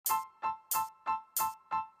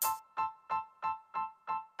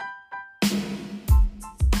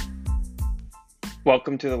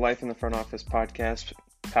Welcome to the Life in the Front Office podcast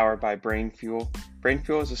powered by Brain Fuel. Brain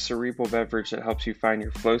Fuel is a cerebral beverage that helps you find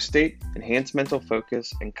your flow state, enhance mental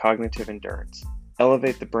focus, and cognitive endurance.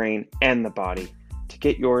 Elevate the brain and the body. To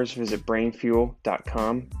get yours, visit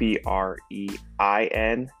brainfuel.com,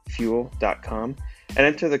 BREIN fuel.com, and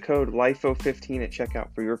enter the code LIFO15 at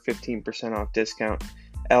checkout for your 15% off discount,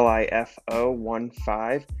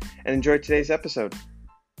 LIFO15, and enjoy today's episode.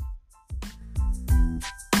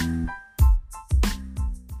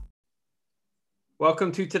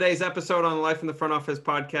 Welcome to today's episode on the Life in the Front Office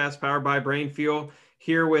podcast powered by Brain Fuel.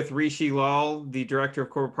 Here with Rishi Lal, the Director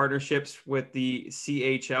of Corporate Partnerships with the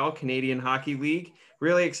CHL, Canadian Hockey League.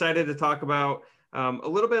 Really excited to talk about a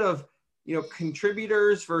little bit of,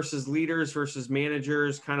 contributors versus leaders versus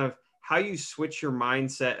managers, kind of how you switch your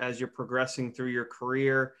mindset as you're progressing through your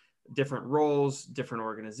career, different roles, different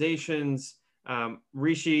organizations.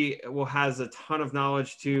 Rishi has a ton of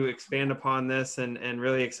knowledge to expand upon this and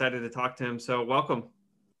really excited to talk to him. So welcome.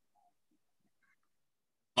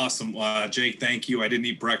 Awesome. Jake, thank you. I didn't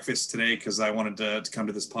eat breakfast today because I wanted to come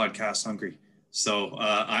to this podcast hungry. So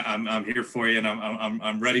I'm here for you and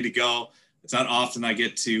I'm ready to go. It's not often I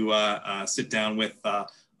get to sit down with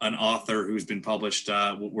an author who's been published.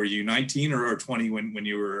 Were you 19 or 20 when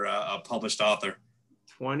you were a published author?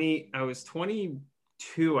 20. I was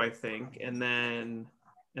 22, I think. And then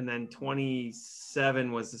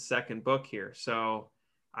 27 was the second book here. So,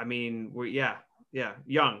 I mean,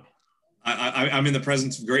 young. I'm in the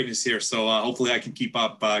presence of greatness here, so hopefully I can keep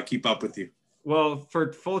up with you. Well,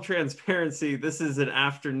 for full transparency, this is a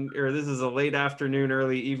late afternoon,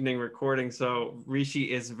 early evening recording, so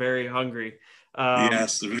Rishi is very hungry.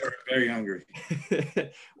 Yes, very, very hungry.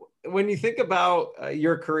 When you think about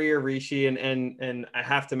your career, Rishi, and I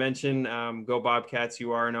have to mention, go Bobcats!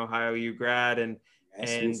 You are an Ohio U grad, and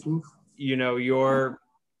your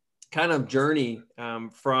kind of journey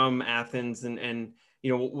from Athens and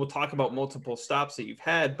we'll talk about multiple stops that you've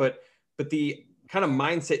had, but the kind of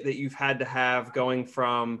mindset that you've had to have going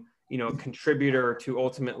from, a contributor to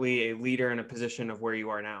ultimately a leader in a position of where you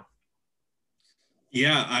are now.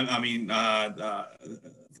 Yeah.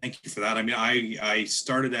 Thank you for that. I mean, I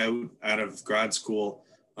started out of grad school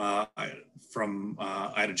I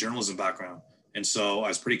had a journalism background. And so I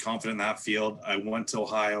was pretty confident in that field. I went to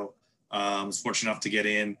Ohio, was fortunate enough to get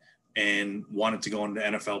in and wanted to go into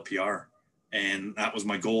NFL PR. And that was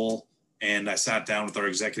my goal. And I sat down with our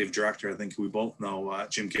executive director, I think we both know,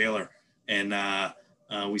 Jim Kaler. And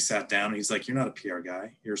we sat down and he's like, "You're not a PR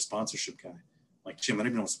guy, you're a sponsorship guy." I'm like, "Jim, I don't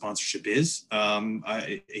even know what sponsorship is."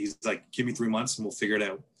 He's like, "Give me 3 months and we'll figure it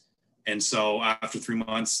out." And so after 3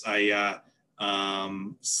 months, I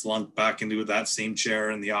slunk back into that same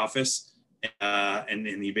chair in the office. And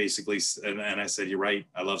he basically, and I said, "You're right,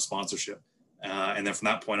 I love sponsorship." And then from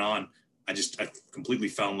that point on, I completely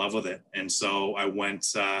fell in love with it. And so I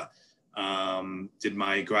went, did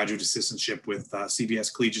my graduate assistantship with CBS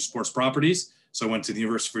Collegiate Sports Properties. So I went to the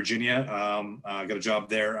University of Virginia, got a job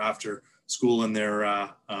there after school in their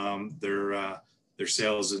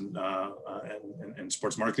sales and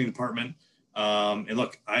sports marketing department. And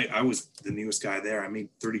look, I was the newest guy there. I made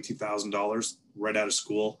 $32,000 right out of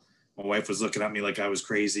school. My wife was looking at me like I was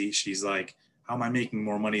crazy. She's like, "How am I making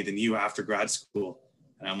more money than you after grad school?"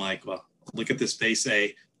 And I'm like, "Well, look at this face,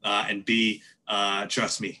 A, and B,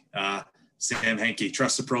 trust me, Sam Henke,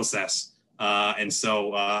 trust the process." And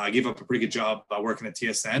so I gave up a pretty good job working at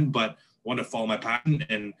TSN, but wanted to follow my passion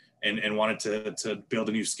and wanted to build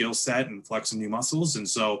a new skill set and flex some new muscles. And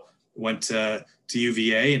so went to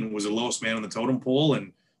UVA and was the lowest man on the totem pole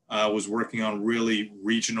and was working on really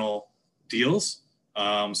regional deals.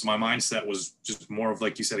 So my mindset was just more of,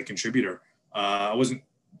 like you said, a contributor. I wasn't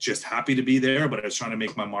just happy to be there, but I was trying to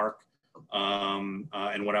make my mark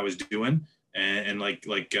in what I was doing. And like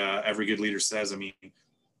every good leader says, I mean,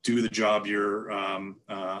 do the job you're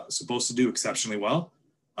supposed to do exceptionally well.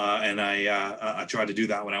 And I tried to do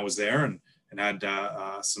that when I was there and had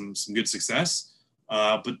some good success.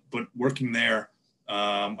 But working there,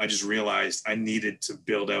 I just realized I needed to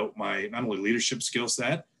build out my not only leadership skill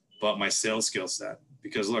set, but my sales skill set.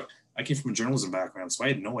 Because look, I came from a journalism background, so I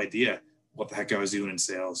had no idea what the heck I was doing in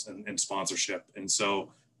sales and sponsorship. And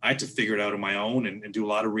so I had to figure it out on my own and do a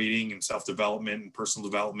lot of reading and self-development and personal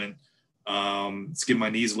development, skin my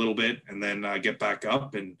knees a little bit and then get back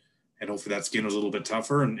up and hopefully that skin was a little bit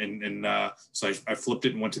tougher. So I flipped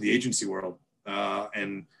it and went to the agency world. But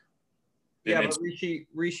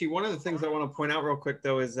Rishi, one of the things I want to point out real quick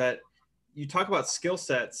though, is that you talk about skill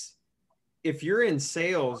sets. If you're in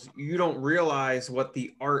sales, you don't realize what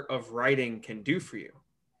the art of writing can do for you.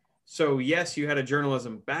 So yes, you had a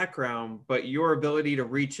journalism background, but your ability to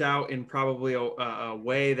reach out in probably a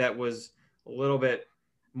way that was a little bit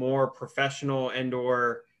more professional and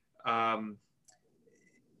or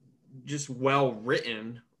just well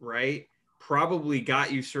written, right? Probably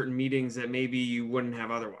got you certain meetings that maybe you wouldn't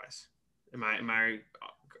have otherwise. Am I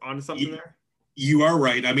onto something there? You are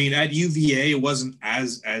right. I mean, at UVA, it wasn't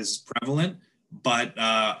as prevalent, but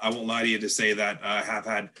I won't lie to you to say that I have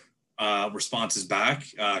had responses back,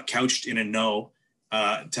 couched in a no,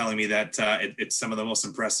 telling me that it's some of the most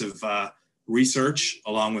impressive research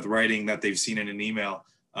along with writing that they've seen in an email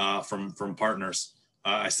from partners.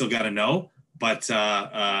 I still got to know, but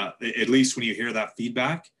at least when you hear that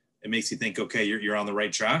feedback, it makes you think, okay, you're on the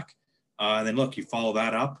right track. And then look, you follow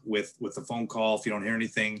that up with a phone call if you don't hear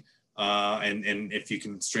anything. And if you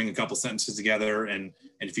can string a couple sentences together and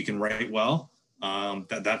if you can write well,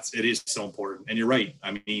 it is so important. And you're right.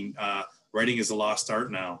 I mean, writing is a lost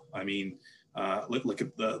art now. I mean, look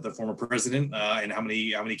at the former president and how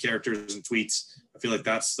many characters and tweets. I feel like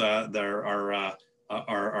that's our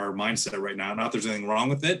mindset right now. Not that there's anything wrong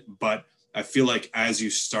with it, but I feel like as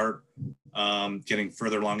you start getting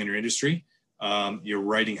further along in your industry, your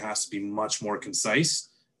writing has to be much more concise,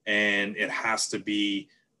 and it has to be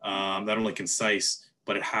not only concise,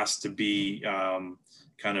 but it has to be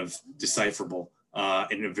kind of decipherable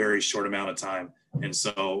in a very short amount of time. And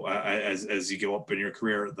so as you go up in your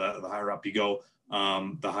career, the higher up you go,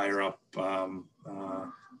 the higher up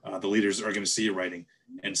the leaders are going to see you writing.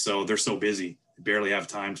 And so they're so busy, they barely have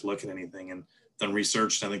time to look at anything. And done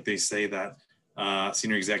research, I think they say that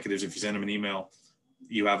senior executives, if you send them an email,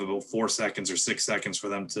 you have about 4 seconds or 6 seconds for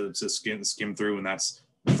them to skim through, and that's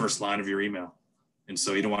the first line of your email. And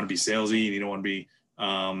so you don't want to be salesy, and you don't want to be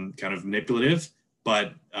kind of manipulative,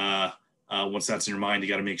 but once that's in your mind, you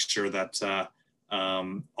got to make sure that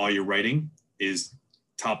all your writing is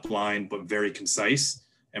top line, but very concise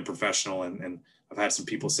and professional. And I've had some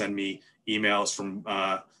people send me emails from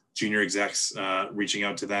junior execs reaching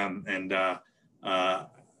out to them, and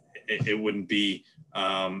it wouldn't be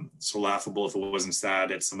so laughable if it wasn't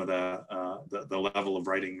sad at some of the level of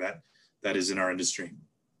writing that is in our industry.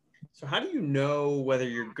 So how do you know whether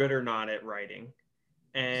you're good or not at writing?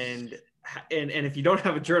 And if you don't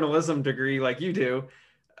have a journalism degree like you do,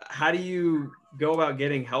 how do you go about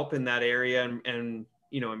getting help in that area and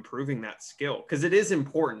improving that skill? Because it is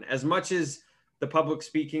important as much as the public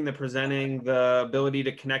speaking, the presenting, the ability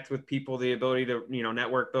to connect with people, the ability to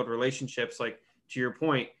network, build relationships. Like to your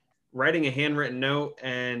point, writing a handwritten note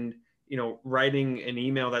and writing an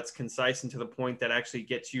email that's concise and to the point that actually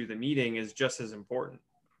gets you the meeting is just as important.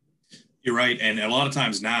 You're right. And a lot of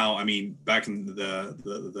times now, I mean, back in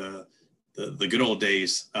the good old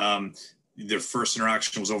days, their first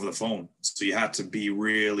interaction was over the phone. So you had to be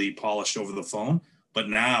really polished over the phone. But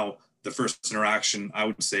now the first interaction, I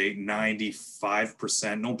would say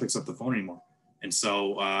 95%, no one picks up the phone anymore. And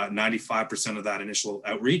so 95% of that initial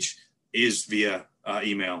outreach is via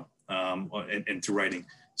email and through writing.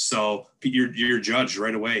 So you're judged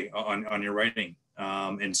right away on your writing.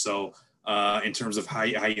 And so in terms of how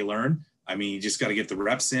you learn, I mean, you just got to get the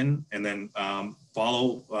reps in and then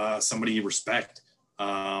follow somebody you respect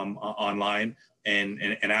online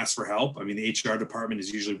and ask for help. I mean, the HR department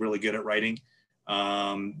is usually really good at writing.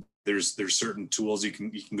 There's certain tools you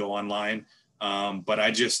can go online, but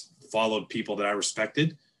I just followed people that I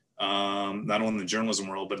respected, not only in the journalism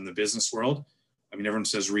world, but in the business world. I mean, everyone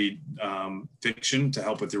says read fiction to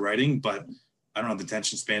help with your writing, but I don't have the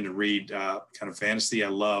attention span to read kind of fantasy. I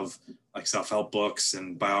love like self-help books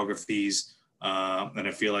and biographies. And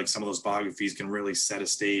I feel like some of those biographies can really set a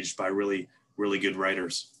stage by really, really good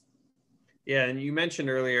writers. Yeah. And you mentioned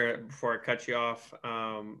earlier, before I cut you off,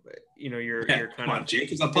 you're kind come on,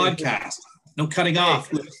 Jake, it's a podcast. No cutting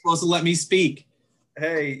off. You're supposed to let me speak.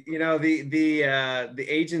 Hey, the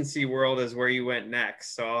agency world is where you went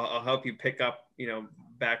next. So I'll help you pick up,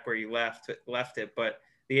 back where you left it. But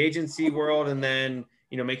the agency world, and then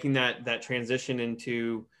making that transition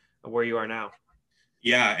into where you are now.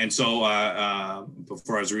 Yeah, and so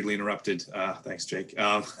before I was rudely interrupted, thanks, Jake.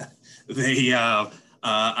 I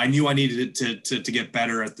knew I needed to get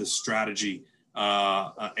better at the strategy,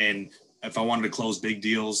 and if I wanted to close big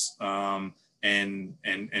deals and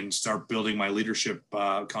start building my leadership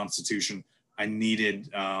constitution, I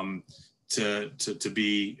needed to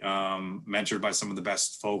be mentored by some of the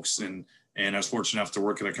best folks. And I was fortunate enough to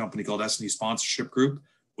work at a company called S&E Sponsorship Group,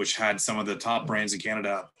 which had some of the top brands in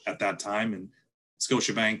Canada at that time. And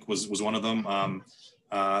Scotiabank was one of them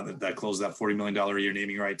that closed that $40 million a year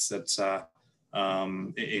naming rights that's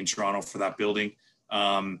in Toronto for that building.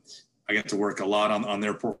 I got to work a lot on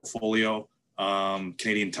their portfolio.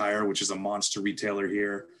 Canadian Tire, which is a monster retailer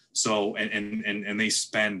here. So, and they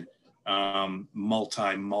spend multi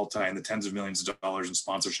in the tens of millions of dollars in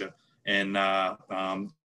sponsorship. And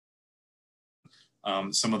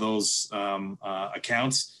some of those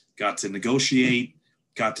accounts got to negotiate,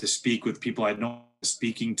 got to speak with people I'd known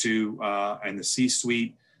speaking to and the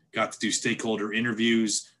C-suite, got to do stakeholder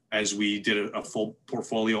interviews as we did a full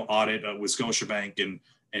portfolio audit with Scotiabank,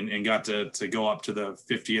 and got to go up to the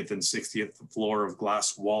 50th and 60th floor of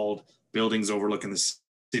glass-walled buildings overlooking the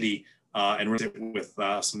city, and with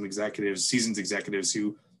some executives, seasoned executives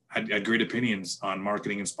who had great opinions on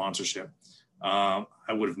marketing and sponsorship. I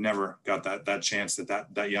would have never got that chance at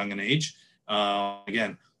that young an age.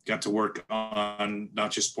 Again, got to work on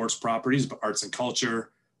not just sports properties, but arts and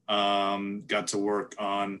culture. Got to work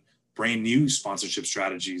on brand new sponsorship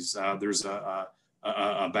strategies. There's a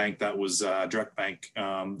bank that was a direct bank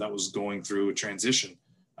that was going through a transition.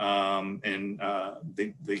 And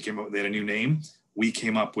they came up, they had a new name. We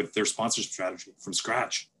came up with their sponsorship strategy from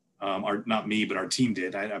scratch. Not me, but our team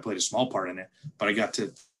did. I played a small part in it, but I got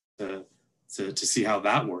to see how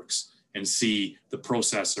that works and see the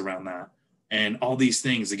process around that. And all these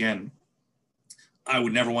things, again, I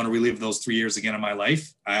would never want to relive those 3 years again in my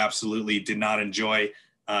life. I absolutely did not enjoy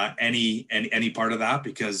any part of that,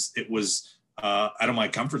 because it was out of my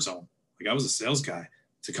comfort zone. Like, I was a sales guy.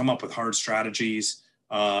 To come up with hard strategies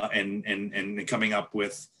and coming up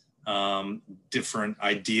with different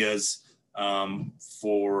ideas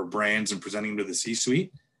for brands and presenting them to the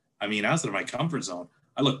C-suite. I mean, I was out of my comfort zone.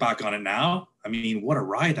 I look back on it now. I mean, what a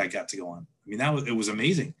ride I got to go on. I mean, it was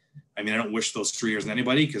amazing. I mean, I don't wish those 3 years on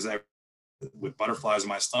anybody, because with butterflies in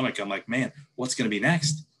my stomach, I'm like, man, what's going to be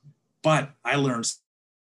next? But I learned,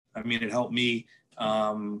 I mean, it helped me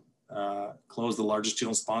close the largest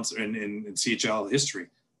deal sponsor in CHL history,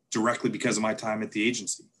 directly because of my time at the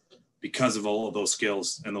agency, because of all of those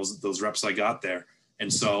skills and those reps I got there.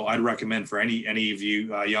 And so I'd recommend for any of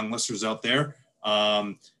you young listeners out there,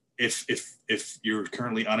 if you're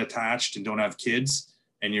currently unattached and don't have kids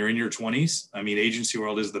and you're in your 20s, I mean, agency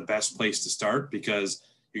world is the best place to start, because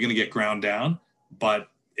you're going to get ground down, but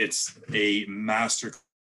it's a master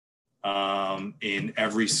in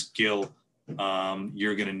every skill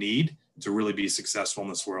you're going to need to really be successful in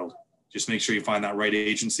this world. Just make sure you find that right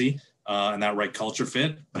agency and that right culture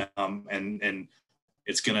fit, and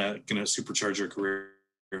it's gonna supercharge your career.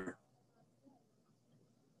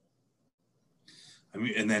 I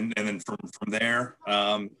mean, and then from there,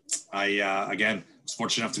 I again was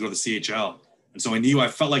fortunate enough to go to the CHL, and so I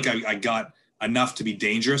felt like I got enough to be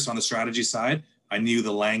dangerous on the strategy side. I knew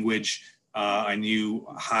the language, I knew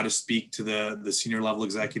how to speak to the senior level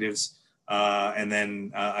executives, and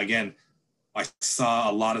then again, I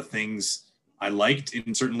saw a lot of things I liked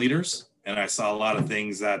in certain leaders, and I saw a lot of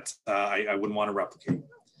things that I wouldn't want to replicate.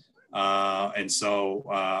 And so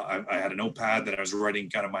I had a notepad that I was writing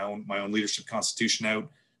kind of my own leadership constitution out,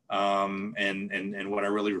 and what I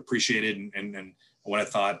really appreciated and what I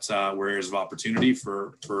thought were areas of opportunity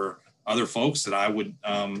for other folks that I would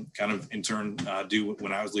kind of in turn do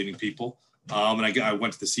when I was leading people. And I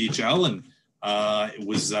went to the CHL, and it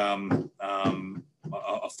was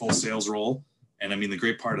a full sales role. And I mean, the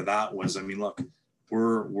great part of that was, I mean, look,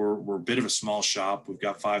 we're a bit of a small shop. We've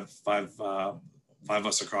got five of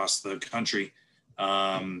us across the country,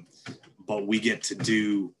 but we get to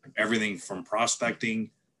do everything from prospecting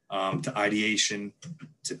to ideation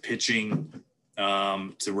to pitching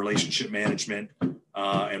to relationship management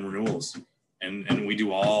and renewals. And we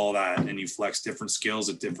do all that, and you flex different skills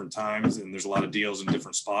at different times, and there's a lot of deals in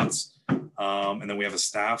different spots. And then we have a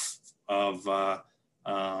staff of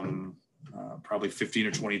probably 15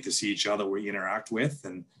 or 20 at the CHL that we interact with.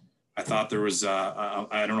 And I thought there was,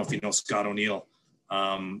 I don't know if you know Scott O'Neill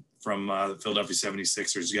from the Philadelphia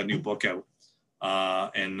 76ers. He's got a new book out.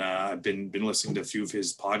 And I've been listening to a few of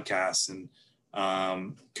his podcasts, and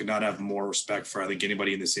could not have more respect for, I think,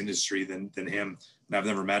 anybody in this industry than him. And I've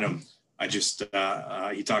never met him. I just,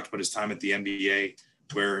 he talked about his time at the NBA,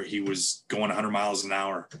 where he was going 100 miles an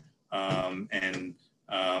hour, and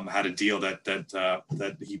had a deal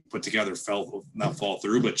that he put together not fall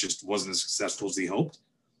through, but just wasn't as successful as he hoped.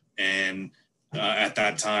 And at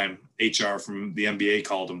that time, HR from the NBA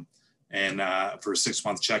called him and for a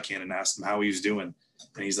 6-month check-in and asked him how he was doing.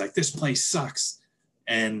 And he's like, "This place sucks,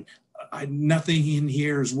 and nothing in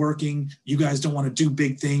here is working. You guys don't want to do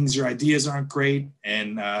big things. Your ideas aren't great."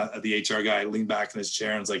 And the HR guy leaned back in his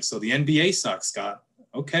chair and was like, "So the NBA sucks, Scott."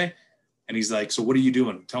 "Okay." And he's like, "So what are you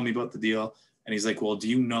doing? Tell me about the deal." And he's like, "Well, do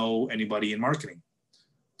you know anybody in marketing?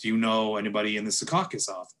 Do you know anybody in the Secaucus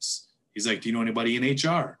office?" He's like, "Do you know anybody in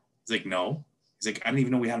HR?" He's like, "No." He's like, I didn't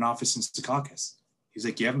even know we had an office in Secaucus. He's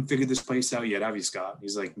like, you haven't figured this place out yet, have you, Scott?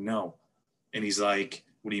 He's like, no. And he's like,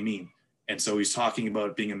 what do you mean? And so he's talking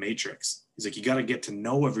about being a matrix. He's like, you got to get to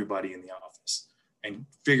know everybody in the office and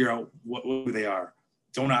figure out who they are.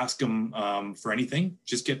 Don't ask them for anything.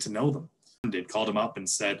 Just get to know them. Called him up and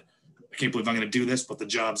said, I can't believe I'm going to do this, but the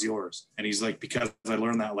job's yours. And he's like, because I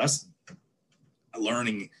learned that lesson,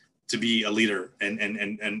 learning to be a leader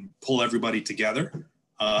and pull everybody together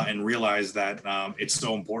and realize that it's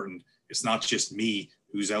so important. It's not just me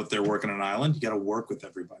who's out there working on an island. You got to work with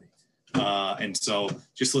everybody. And so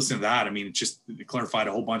just listen to that. I mean, it clarified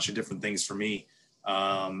a whole bunch of different things for me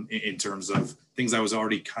in terms of things I was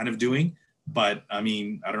already kind of doing. But I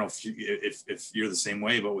mean, I don't know if you're the same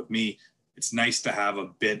way, but with me, it's nice to have a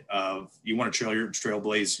bit of, you want to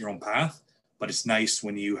trailblaze your own path, but it's nice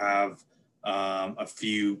when you have a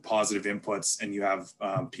few positive inputs and you have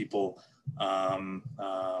people,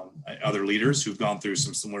 other leaders who've gone through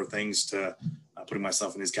some similar things to putting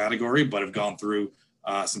myself in his category, but have gone through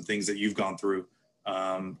some things that you've gone through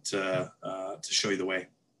to show you the way.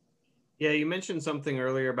 Yeah, you mentioned something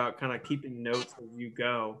earlier about kind of keeping notes as you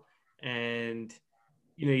go. And,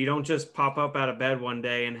 you know, you don't just pop up out of bed one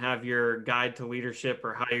day and have your guide to leadership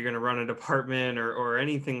or how you're going to run a department or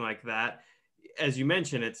anything like that. As you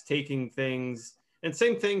mentioned, it's taking things, and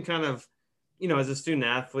same thing kind of, you know, as a student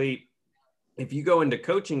athlete, if you go into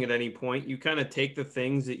coaching at any point, you kind of take the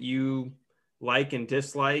things that you like and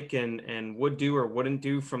dislike and would do or wouldn't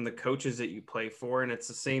do from the coaches that you play for. And it's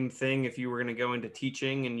the same thing if you were going to go into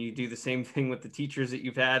teaching, and you do the same thing with the teachers that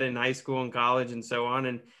you've had in high school and college and so on.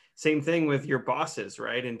 And same thing with your bosses,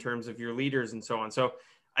 right? In terms of your leaders and so on. So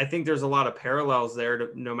I think there's a lot of parallels there to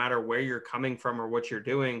no matter where you're coming from or what you're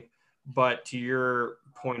doing. But to your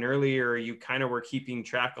point earlier, you kind of were keeping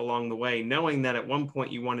track along the way, knowing that at one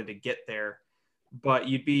point you wanted to get there, but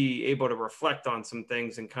you'd be able to reflect on some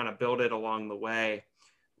things and kind of build it along the way.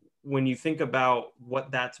 When you think about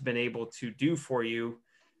what that's been able to do for you,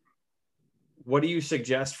 what do you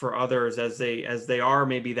suggest for others as they are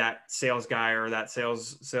maybe that sales guy or that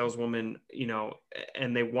saleswoman, you know,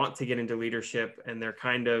 and they want to get into leadership and they're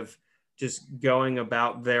kind of just going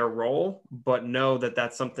about their role, but know that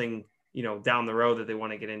that's something, you know, down the road that they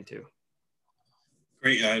want to get into?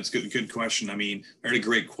 Great. It's good question. I mean, I heard a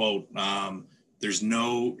great quote. There's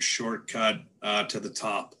no shortcut to the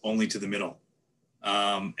top, only to the middle.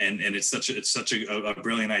 And it's such a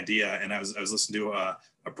brilliant idea. And I was listening to a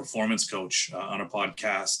performance coach on a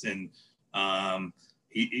podcast, and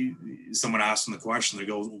someone asked him the question. They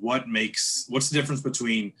go, what's the difference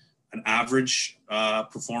between an average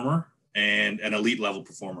performer and an elite level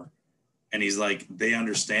performer? And he's like, they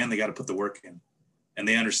understand they got to put the work in, and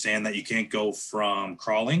they understand that you can't go from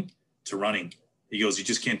crawling to running. He goes, you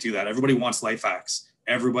just can't do that. Everybody wants life hacks.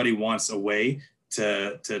 Everybody wants a way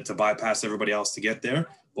to bypass everybody else to get there.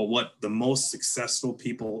 But what the most successful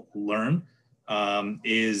people learn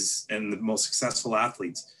is, and the most successful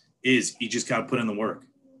athletes, is you just got to put in the work.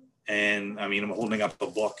 And I mean, I'm holding up a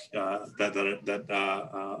book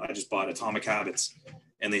that I just bought, Atomic Habits.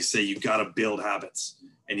 And they say you got to build habits,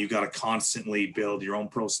 and you got to constantly build your own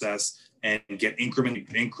process and get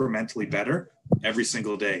incrementally better every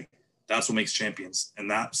single day. That's what makes champions.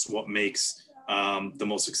 And that's what makes the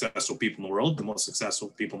most successful people in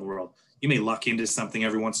the world, You may luck into something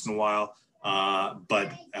every once in a while,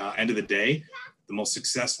 but end of the day, the most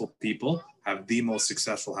successful people have the most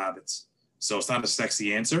successful habits. So it's not a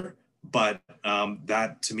sexy answer, but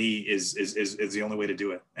that to me is the only way to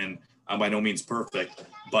do it. And I'm by no means perfect,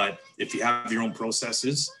 but if you have your own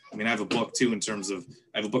processes, I mean, I have a book too,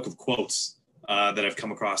 I have a book of quotes that I've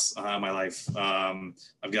come across in my life.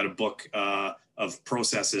 I've got a book of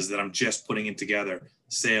processes that I'm just putting in together: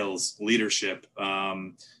 sales, leadership,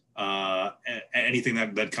 anything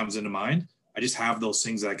that comes into mind. I just have those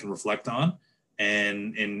things that I can reflect on.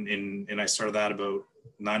 And I started that about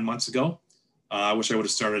 9 months ago. I wish I would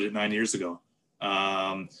have started it 9 years ago.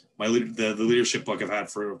 The leadership book I've had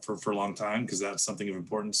for a long time, because that's something of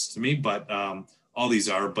importance to me, but all these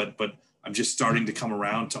are, but I'm just starting to come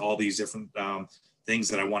around to all these different things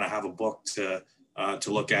that I want to have a book to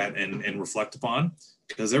look at and reflect upon,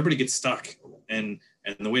 because everybody gets stuck, and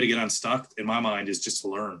the way to get unstuck in my mind is just to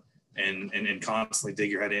learn and constantly dig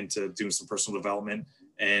your head into doing some personal development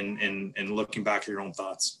and looking back at your own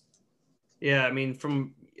thoughts. Yeah. I mean,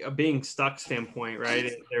 from a being stuck standpoint,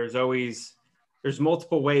 right? There's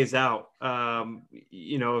multiple ways out.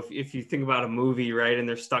 You know, if you think about a movie, right, and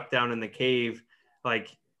they're stuck down in the cave,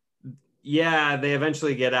 like, yeah, they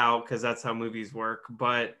eventually get out because that's how movies work.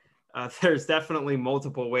 But there's definitely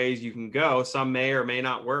multiple ways you can go. Some may or may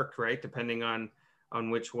not work, right, depending on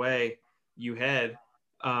which way you had.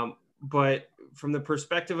 But from the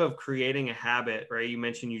perspective of creating a habit, right? You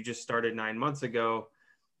mentioned you just started 9 months ago,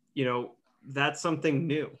 that's something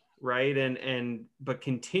new, right? But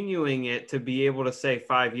continuing it to be able to say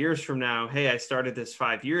 5 years from now, hey, I started this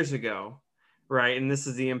 5 years ago, right? And this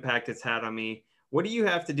is the impact it's had on me. What do you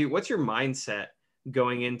have to do? What's your mindset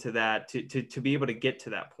going into that to be able to get to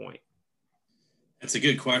that point? It's a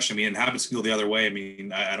good question. I mean, habits can go the other way. I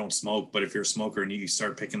mean, I don't smoke, but if you're a smoker and you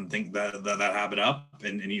start picking that habit up,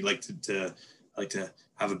 and you like to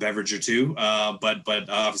have a beverage or two, but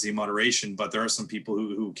obviously in moderation. But there are some people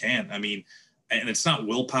who can't. I mean, and it's not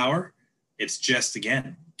willpower. It's just,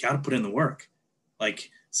 again, got to put in the work.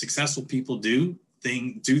 Like, successful people do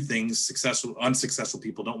things unsuccessful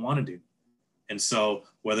people don't want to do. And so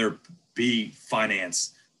whether it be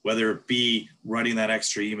finance, whether it be writing that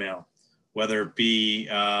extra email, whether it be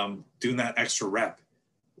doing that extra rep,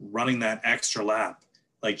 running that extra lap,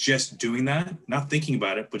 like just doing that, not thinking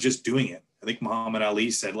about it, but just doing it. I think Muhammad Ali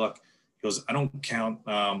said, look, he goes, I don't count.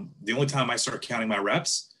 The only time I start counting my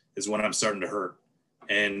reps is when I'm starting to hurt.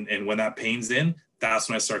 And when that pain's in, that's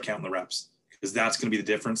when I start counting the reps, because that's going to be the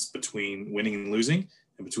difference between winning and losing,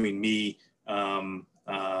 and between me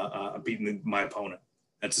beating my opponent.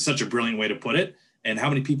 That's such a brilliant way to put it. And how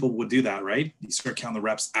many people would do that, right? You start counting the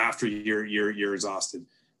reps after you're exhausted,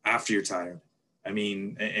 after you're tired. I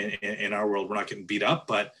mean, in our world, we're not getting beat up,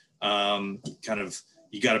 but kind of,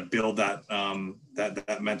 you got to build that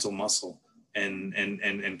that mental muscle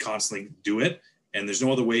and constantly do it. And there's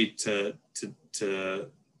no other way to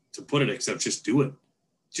put it except just do it.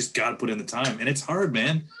 Just got to put in the time. And it's hard,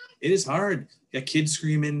 man. It is hard. You got kids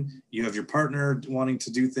screaming. You have your partner wanting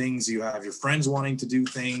to do things. You have your friends wanting to do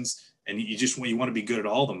things. And you want to be good at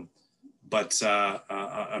all of them. But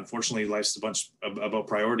unfortunately, life's a bunch about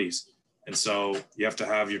priorities. And so you have to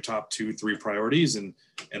have your top 2-3 priorities, and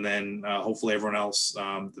then hopefully everyone else,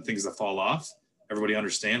 the things that fall off, everybody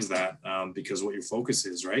understands that, because what your focus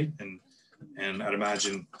is, right? And I'd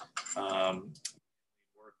imagine work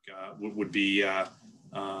would be at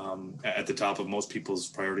the top of most people's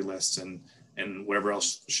priority lists, and whatever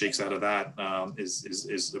else shakes out of that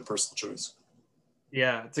is a personal choice.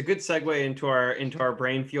 Yeah, it's a good segue into our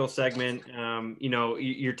brain fuel segment.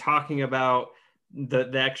 You're talking about the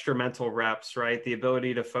extra mental reps, right? The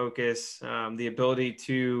ability to focus, the ability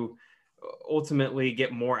to ultimately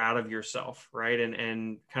get more out of yourself, right?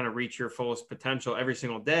 And kind of reach your fullest potential every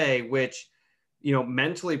single day, which,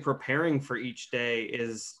 mentally preparing for each day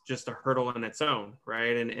is just a hurdle in its own,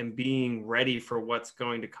 right? And being ready for what's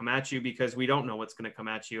going to come at you, because we don't know what's going to come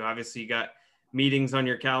at you. Obviously, you got meetings on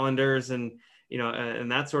your calendars and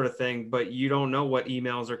that sort of thing, but you don't know what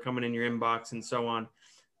emails are coming in your inbox and so on.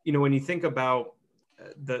 When you think about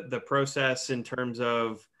the process in terms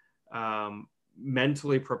of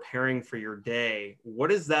mentally preparing for your day, what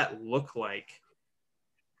does that look like,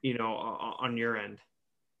 on your end?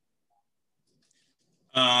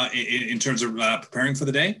 In terms of preparing for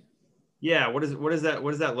the day? Yeah. What does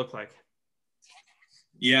that look like?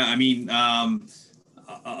 Yeah. I mean,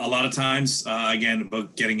 a lot of times, again,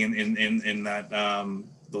 about getting in that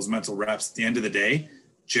those mental reps at the end of the day,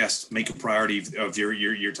 just make a priority of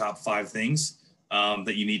your top 5 things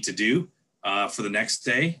that you need to do for the next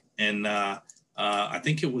day. And I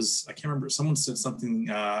think it was, I can't remember, someone said something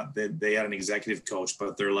that they had an executive coach,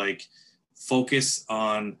 but they're like, focus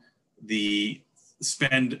on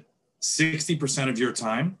spend 60% of your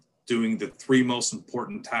time doing the 3 most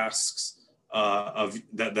important tasks of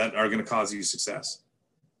that are going to cause you success.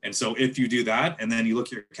 And so if you do that, and then you look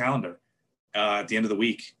at your calendar at the end of the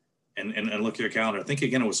week and look at your calendar, I think,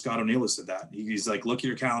 again, it was Scott O'Neill who said that. He's like, look at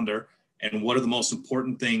your calendar and what are the most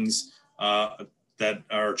important things that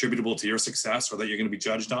are attributable to your success or that you're going to be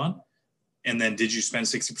judged on. And then did you spend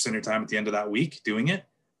 60% of your time at the end of that week doing it?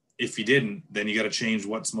 If you didn't, then you got to change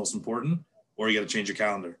what's most important, or you got to change your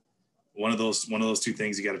calendar. One of those 2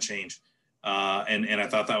 things you got to change. And I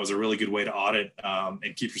thought that was a really good way to audit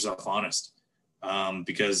and keep yourself honest.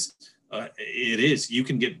 Because it is, you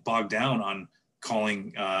can get bogged down on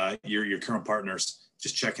calling your current partners,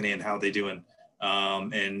 just checking in, how they doing.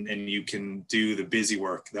 And you can do the busy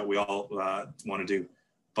work that we all want to do.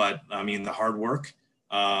 But I mean, the hard work,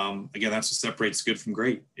 again, that's what separates good from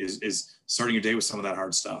great, is starting your day with some of that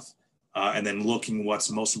hard stuff. And then looking what's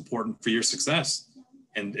most important for your success,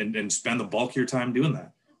 and spend the bulk of your time doing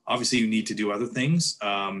that. Obviously, you need to do other things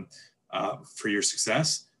for your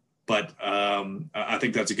success. But I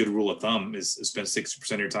think that's a good rule of thumb, is spend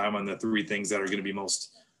 60% of your time on the 3 things that are going to be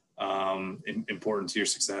most important to your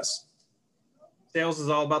success. Sales is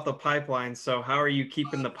all about the pipeline. So how are you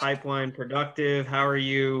keeping the pipeline productive? How are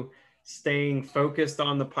you staying focused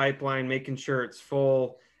on the pipeline, making sure it's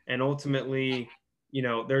full, and ultimately,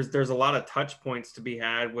 there's a lot of touch points to be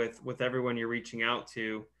had with everyone you're reaching out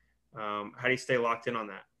to. How do you stay locked in on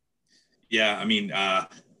that? Yeah, I mean,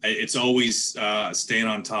 it's always staying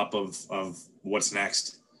on top of what's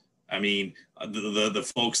next. I mean,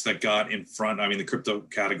 the folks that got in front, I mean, the crypto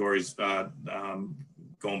categories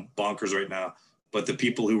going bonkers right now, but the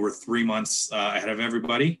people who were 3 months ahead of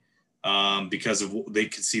everybody because of they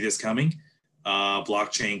could see this coming,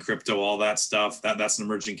 blockchain, crypto, all that stuff, that's an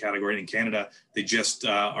emerging category in Canada. They just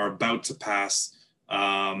are about to pass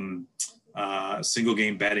single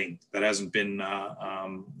game betting that hasn't been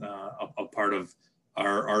a part of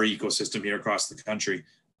our ecosystem here across the country.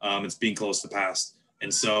 It's being close to pass.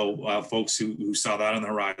 And so folks who saw that on the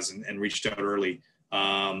horizon and reached out early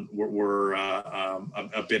were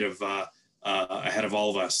a bit of ahead of all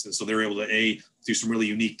of us. And so they were able to A, do some really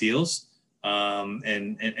unique deals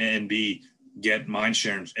and B, get mind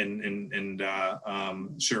share and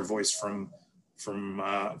share a voice from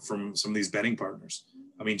some of these betting partners.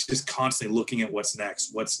 I mean, just constantly looking at what's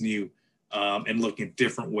next, what's new, and looking at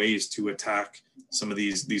different ways to attack some of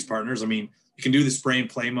these partners. I mean, you can do the spray and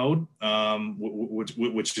play mode,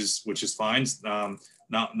 which is fine.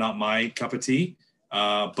 Not my cup of tea,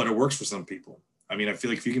 but it works for some people. I mean, I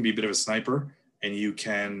feel like if you can be a bit of a sniper and you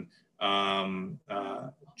can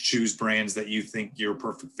choose brands that you think you're a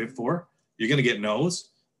perfect fit for, you're going to get no's,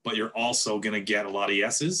 but you're also going to get a lot of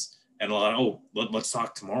yeses and a lot of, let's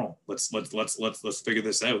talk tomorrow. Let's figure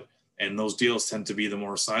this out. And those deals tend to be the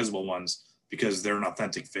more sizable ones because they're an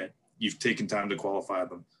authentic fit. You've taken time to qualify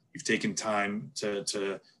them. You've taken time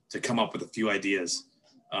to come up with a few ideas.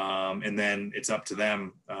 And then it's up to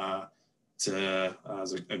them as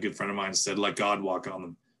a good friend of mine said, let God walk on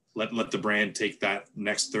them. Let the brand take that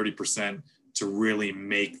next 30% to really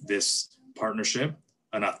make this partnership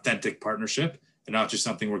an authentic partnership and not just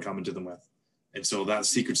something we're coming to them with. And so that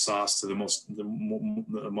secret sauce to the most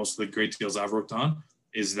of the great deals I've worked on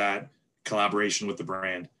is that collaboration with the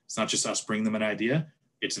brand. It's not just us bringing them an idea,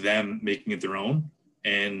 it's them making it their own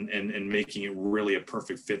and making it really a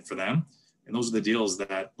perfect fit for them. And those are the deals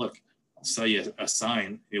that, look, I'll sell you a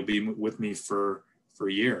sign, you'll be with me for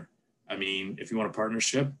a year. I mean, if you want a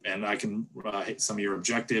partnership and I can hit some of your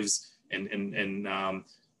objectives and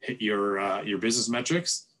hit your business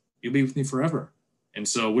metrics, you'll be with me forever. And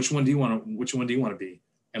so which one do you want to be?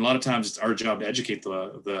 And a lot of times it's our job to educate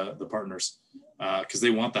the partners because they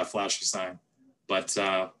want that flashy sign. But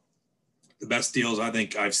the best deals I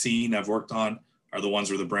think I've worked on are the ones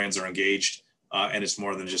where the brands are engaged and it's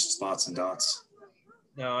more than just spots and dots.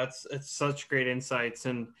 No, it's such great insights.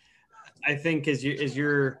 And I think as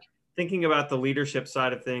you're thinking about the leadership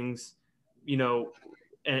side of things,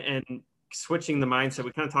 and switching the mindset,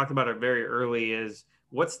 we kind of talked about it very early, is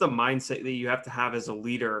what's the mindset that you have to have as a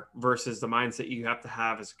leader versus the mindset you have to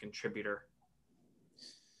have as a contributor?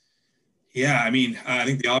 Yeah, I mean, I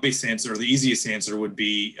think the obvious answer or the easiest answer would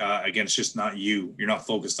be, again, it's just not you. You're not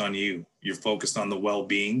focused on you. You're focused on the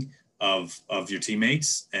well-being of your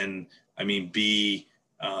teammates. And I mean,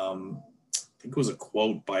 I think it was a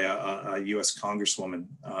quote by a U.S. Congresswoman.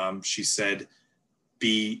 She said,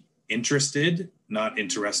 be interested, not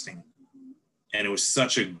interesting. And it was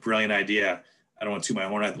such a brilliant idea. I don't want to toot my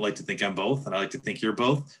horn. I'd like to think I'm both, and I like to think you're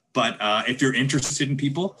both. But if you're interested in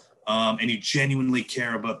people and you genuinely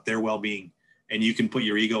care about their well-being and you can put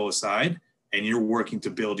your ego aside and you're working to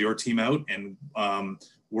build your team out and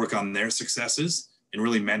work on their successes and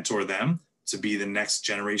really mentor them to be the next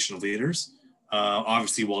generation of leaders,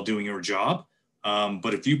 obviously while doing your job.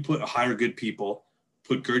 But if you hire good people,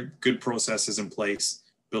 put good processes in place,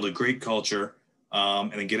 build a great culture,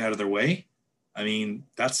 and then get out of their way, I mean,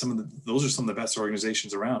 those are some of the best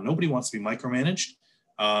organizations around. Nobody wants to be micromanaged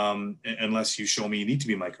unless you show me you need to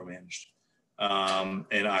be micromanaged.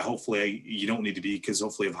 And hopefully you don't need to be, because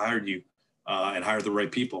hopefully I've hired you and hired the right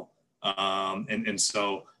people. And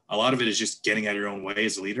so a lot of it is just getting out of your own way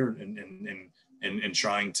as a leader and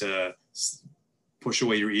trying to push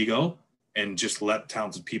away your ego and just let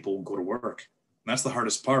talented people go to work. And that's the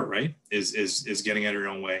hardest part, right? Is getting out of your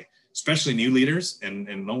own way, especially new leaders. And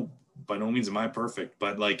no, by no means am I perfect,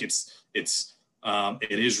 but like it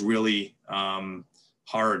is really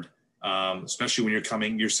hard, especially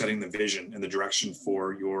when you're setting the vision and the direction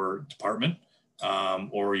for your department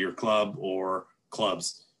or your club or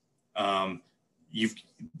clubs.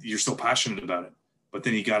 You're so passionate about it, but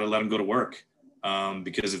then you got to let them go to work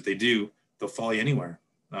because if they do, they'll follow you anywhere.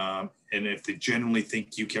 And if they genuinely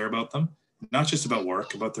think you care about them, not just about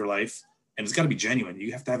work, about their life, and it's got to be genuine.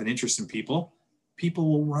 You have to have an interest in people.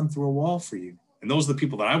 People will run through a wall for you. And those are the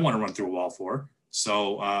people that I want to run through a wall for,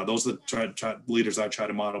 So those are the leaders I try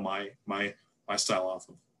to model my style off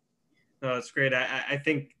of. No, that's great. I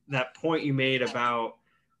think that point you made about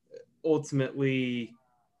ultimately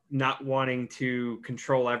not wanting to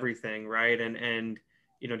control everything, right? And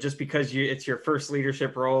just because it's your first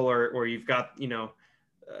leadership role, or you've got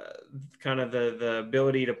kind of the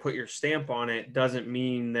ability to put your stamp on it, doesn't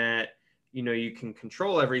mean that you can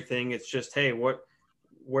control everything. It's just, hey,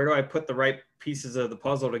 where do I put the right pieces of the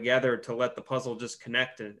puzzle together to let the puzzle just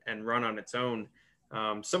connect and run on its own?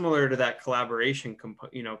 Similar to that collaboration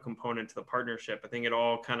component to the partnership. I think it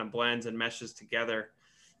all kind of blends and meshes together.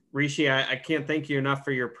 Rishi, I can't thank you enough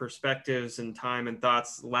for your perspectives and time and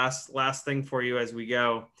thoughts. Last thing for you as we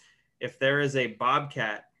go. If there is a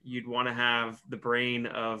Bobcat you'd want to have the brain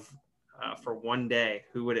of for one day,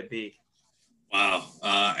 who would it be? Wow.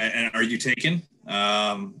 And are you taken?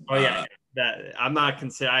 Oh yeah. I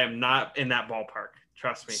am not in that ballpark.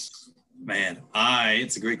 Trust me. Man,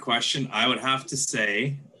 it's a great question. I would have to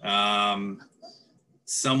say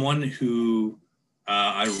someone who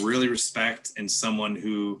I really respect, and someone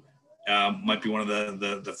who might be one of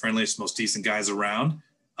the friendliest, most decent guys around,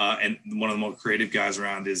 and one of the most creative guys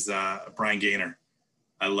around is Brian Gaynor.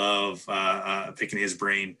 I love picking his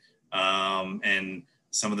brain and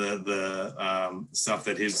some of the stuff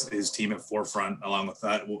that his team at Forefront, along with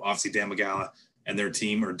that, obviously Dan Magala and their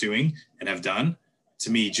team are doing and have done,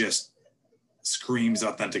 to me just screams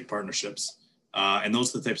authentic partnerships. And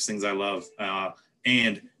those are the types of things I love.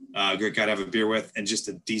 And a great guy to have a beer with, and just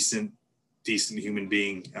a decent human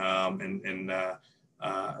being, and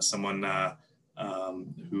someone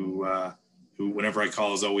who whenever I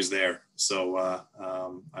call is always there. So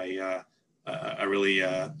I really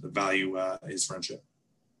value his friendship.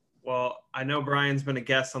 Well, I know Brian's been a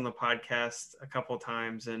guest on the podcast a couple of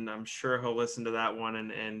times, and I'm sure he'll listen to that one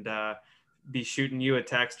and be shooting you a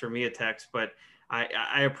text or me a text. But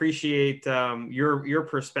I appreciate your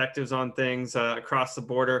perspectives on things across the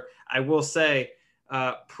border. I will say,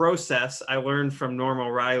 process, I learned from Norm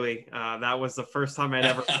O'Reilly. That was the first time I'd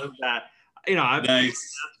ever heard that.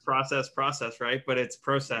 Nice. Process, right? But it's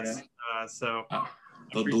process. Yeah.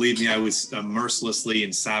 But believe me, I was mercilessly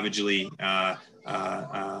and savagely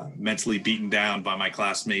mentally beaten down by my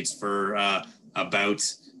classmates for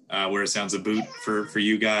about where it sounds a boot for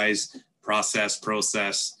you guys. Process,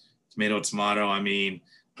 tomato. I mean,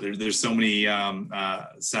 there's so many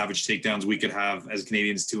savage takedowns we could have as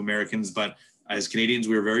Canadians to Americans, but as Canadians,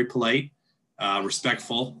 we are very polite,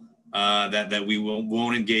 respectful, that we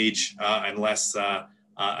won't engage unless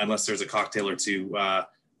there's a cocktail or two that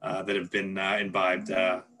have been imbibed.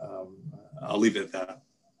 I'll leave it at that.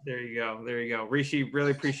 There you go. Rishi,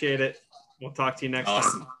 really appreciate it. We'll talk to you next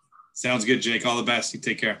time. Sounds good, Jake. All the best. You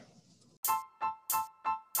take care.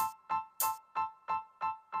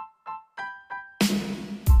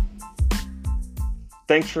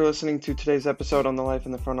 Thanks for listening to today's episode on the Life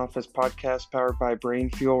in the Front Office podcast, powered by Brain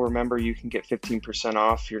Fuel. Remember, you can get 15%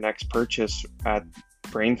 off your next purchase at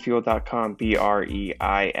brainfuel.com,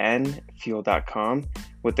 BREIN fuel.com,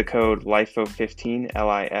 with the code LIFO15,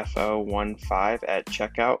 LIFO15 at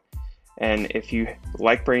checkout. And if you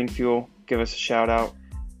like Brain Fuel, give us a shout out,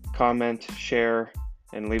 comment, share,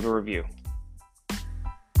 and leave a review.